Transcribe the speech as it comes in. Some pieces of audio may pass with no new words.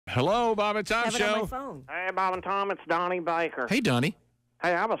Hello, Bob and Tom Have it on Show. my phone. Hey, Bob and Tom, it's Donnie Baker. Hey, Donnie.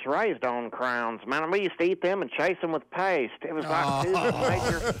 Hey, I was raised on crowns, man. We used to eat them and chase them with paste. It was like two of the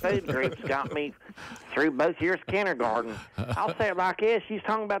major food groups got me through both years of kindergarten. I'll say it like this. She's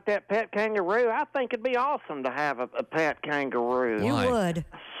talking about that pet kangaroo. I think it'd be awesome to have a pet kangaroo. You Why? would.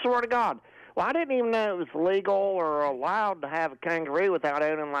 I swear to God. Well, I didn't even know it was legal or allowed to have a kangaroo without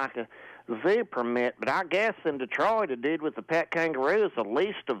owning like a zoo permit. But I guess in Detroit, a dude with a pet kangaroo is the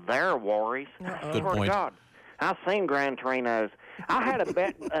least of their worries. I Good swear point. to God. I've seen Gran Torinos. I had a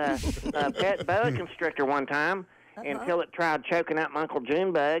pet boa constrictor one time until it tried choking out my Uncle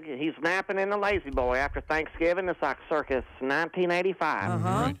Junebug. He's napping in the Lazy Boy after Thanksgiving. It's like circa 1985.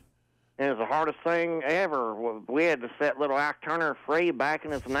 Right. It was the hardest thing ever. We had to set little Ike Turner free back in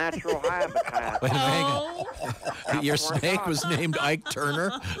his natural habitat. Wait a minute. Your snake was named Ike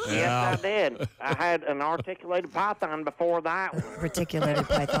Turner? Yes, I did. I had an articulated python before that one. Reticulated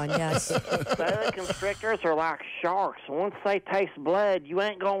python, yes. Boa constrictors are like sharks. Once they taste blood, you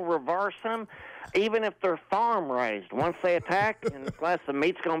ain't going to reverse them, even if they're farm raised. Once they attack, and plus the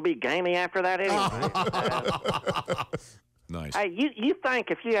meat's going to be gamey after that anyway. Nice. Hey, you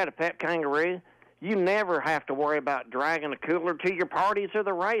think if you had a pet kangaroo, you never have to worry about dragging a cooler to your parties or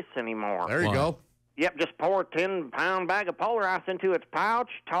the race anymore. There you Why? go. Yep, just pour a 10-pound bag of polar ice into its pouch,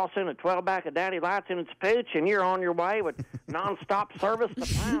 toss in a 12-pack of Daddy Lights in its pooch, and you're on your way with nonstop service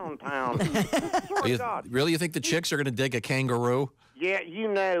to Pound Town. Swear to God. Really, you think the chicks are going to dig a kangaroo? Yeah,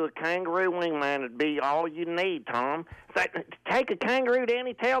 you know a kangaroo wingman would be all you need, Tom. So, take a kangaroo to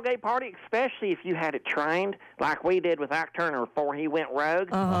any tailgate party, especially if you had it trained, like we did with Ike Turner before he went rogue.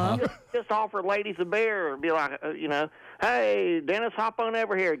 Just offer ladies a beer. Be like, hey, Dennis, hop on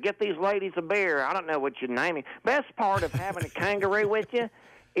over here. Get these ladies a beer. I don't know what you'd name it. Best part of having a kangaroo with you,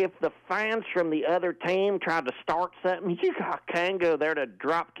 if the fans from the other team tried to start something, you got Kango there to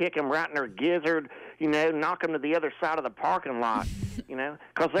drop kick them right in their gizzard, knock them to the other side of the parking lot,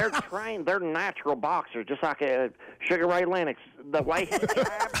 because they're trained, they're natural boxers, just like Sugar Ray Lennox. The way he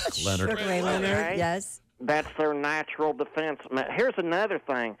grabs, Leonard. Sugar Ray Leonard, Right? yes. that's their natural defense. Here's another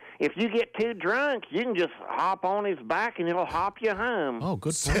thing. If you get too drunk, you can just hop on his back and he'll hop you home. Oh, good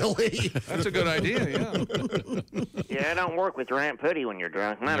point. Silly. That's a good idea, yeah. Yeah, it don't work with your Aunt Putty when you're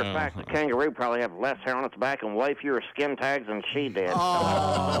drunk. Matter of fact, the kangaroo probably have less hair on its back and way fewer skin tags than she did.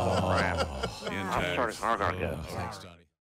 Oh. Crap. Skin I'm tags. sorry. I gotta go. Thanks, Donnie.